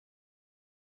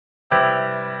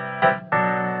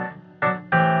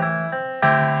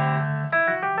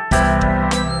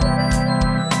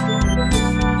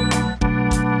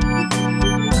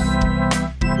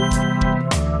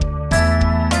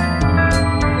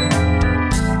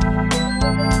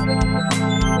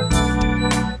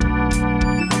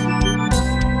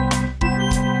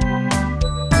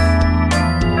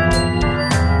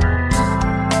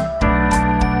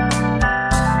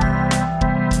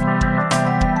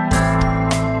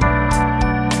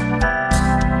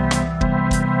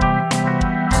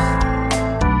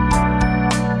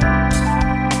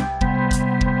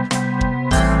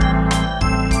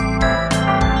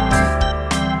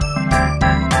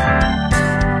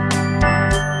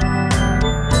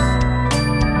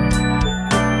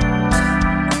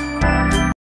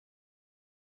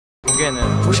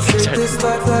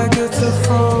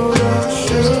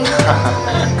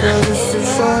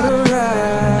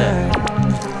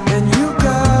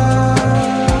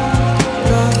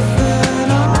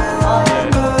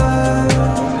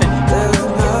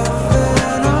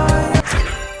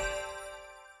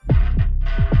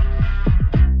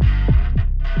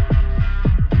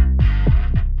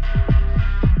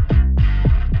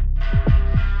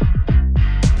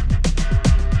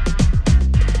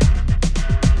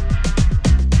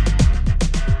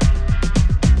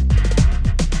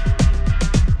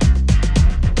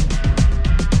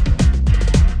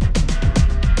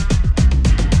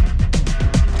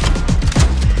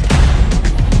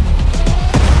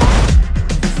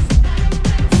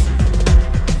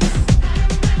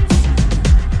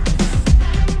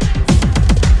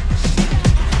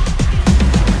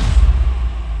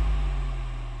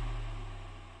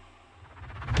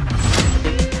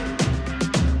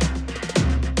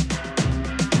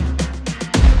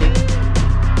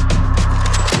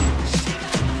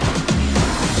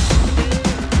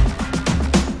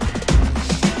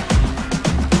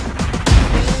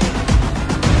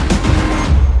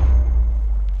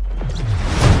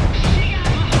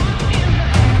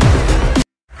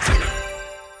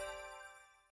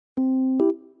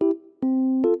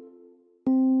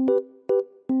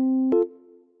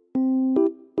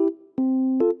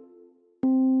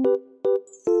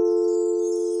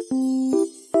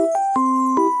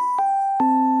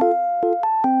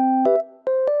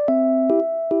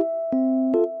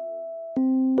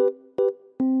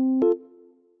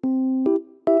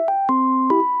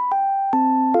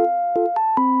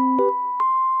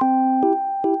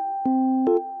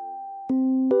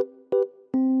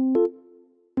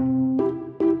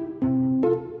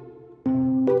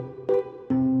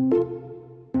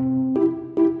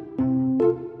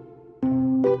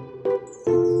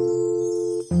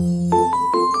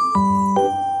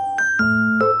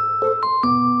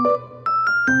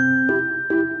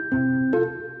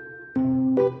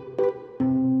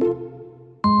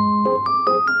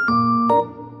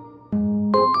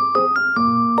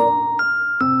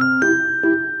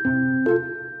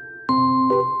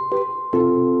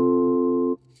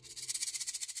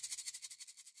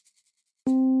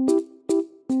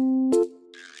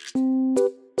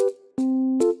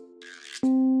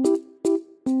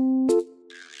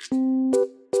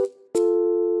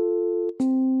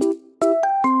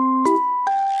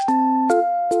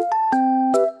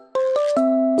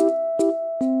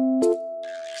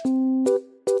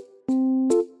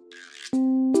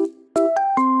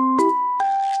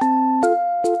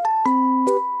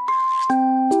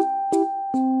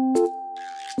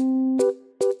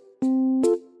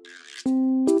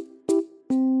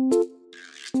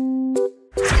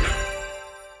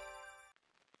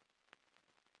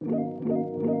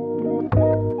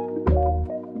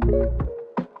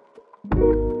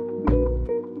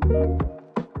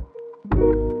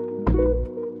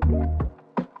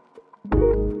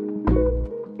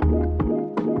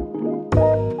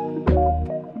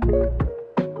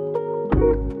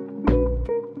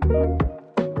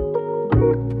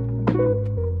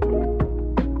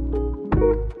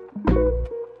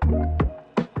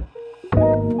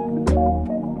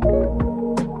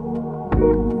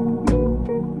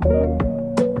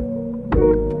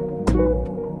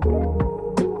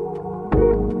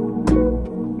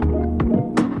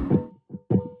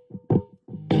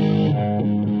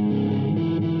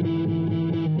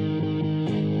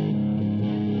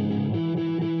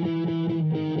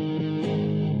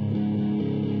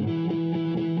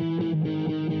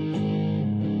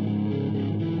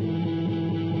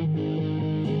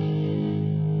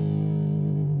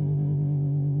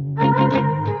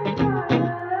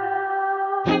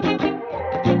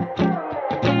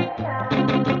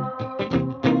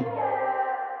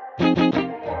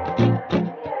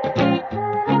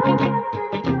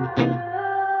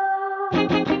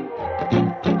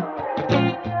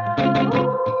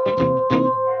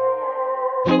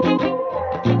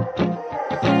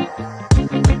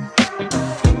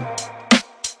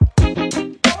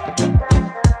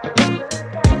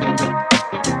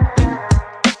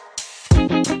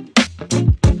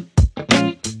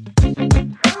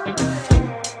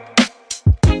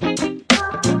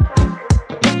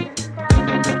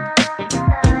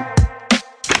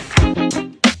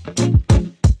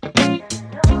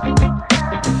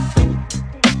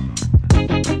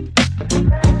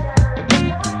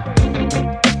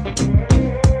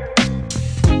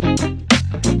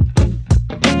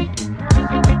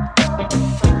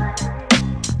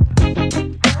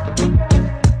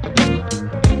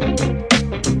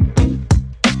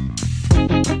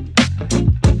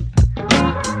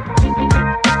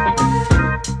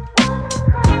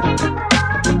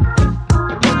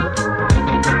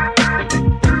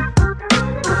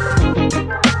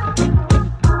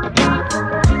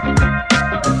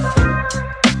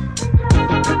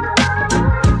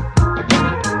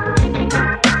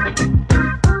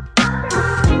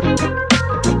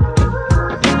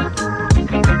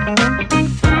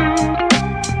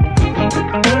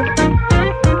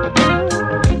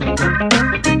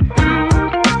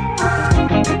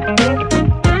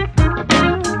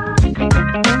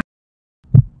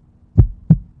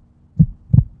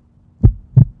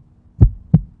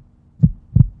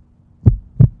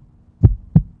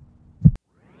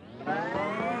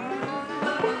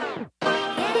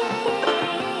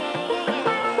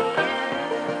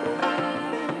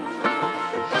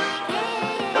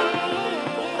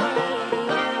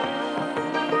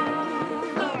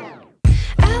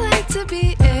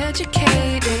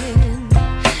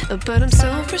but I'm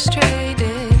so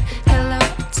frustrated. Hello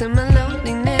to my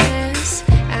loneliness.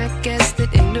 I guess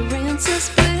that ignorance is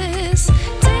bliss.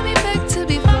 Take me back to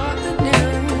before the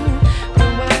noon.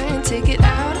 Rewind, take it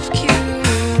out of cue.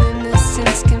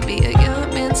 Innocence can be a young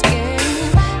man's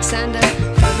game. Signed up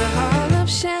for the hall of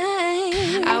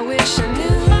shame. I wish I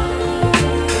knew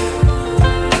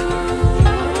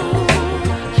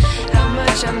how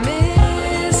much I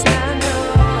miss not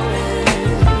knowing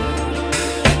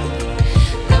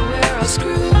that we're all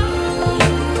screwed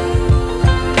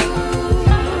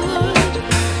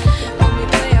when we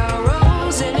play our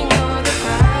roles and ignore the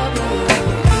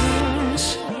problems.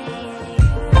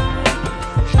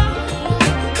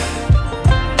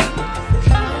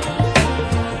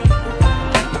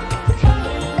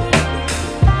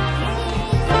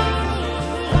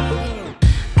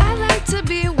 I like to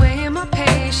be away in my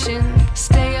patience.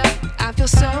 Stay up, I feel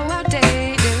so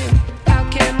outdated. How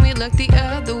can we look the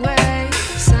other way?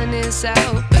 Sun is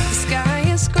out, but the sky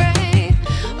is gray.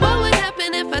 What would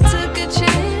happen if I took a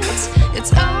chance?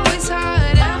 It's always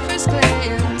hard at first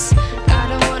glance. I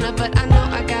don't wanna, but I know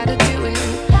I gotta do it.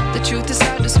 The truth is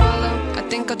hard to swallow, I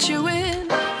think I'll chew it.